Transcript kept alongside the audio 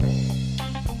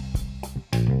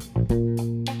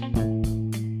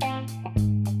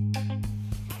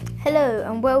Hello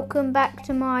and welcome back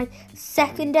to my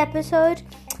second episode,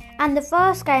 and the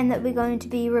first game that we're going to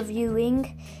be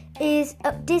reviewing is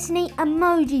Disney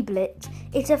Emoji Blitz.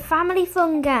 It's a family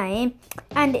fun game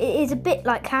and it is a bit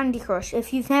like Candy Crush.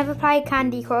 If you've never played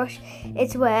Candy Crush,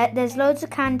 it's where there's loads of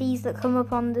candies that come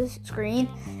up on the screen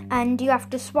and you have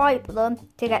to swipe them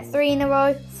to get 3 in a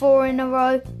row, 4 in a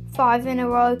row, 5 in a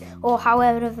row, or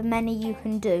however many you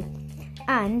can do.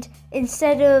 And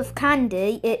instead of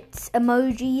candy, it's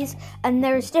emojis, and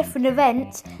there's different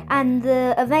events, and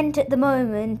the event at the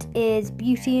moment is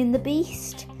Beauty and the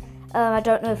Beast. I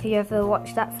don't know if you ever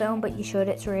watched that film, but you should.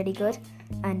 It's really good,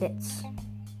 and it's,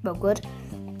 good.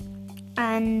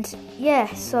 And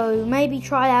yeah, so maybe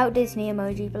try out Disney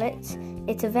Emoji Blitz.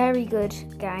 It's a very good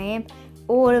game.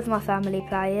 All of my family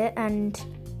play it, and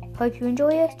hope you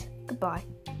enjoy it. Goodbye.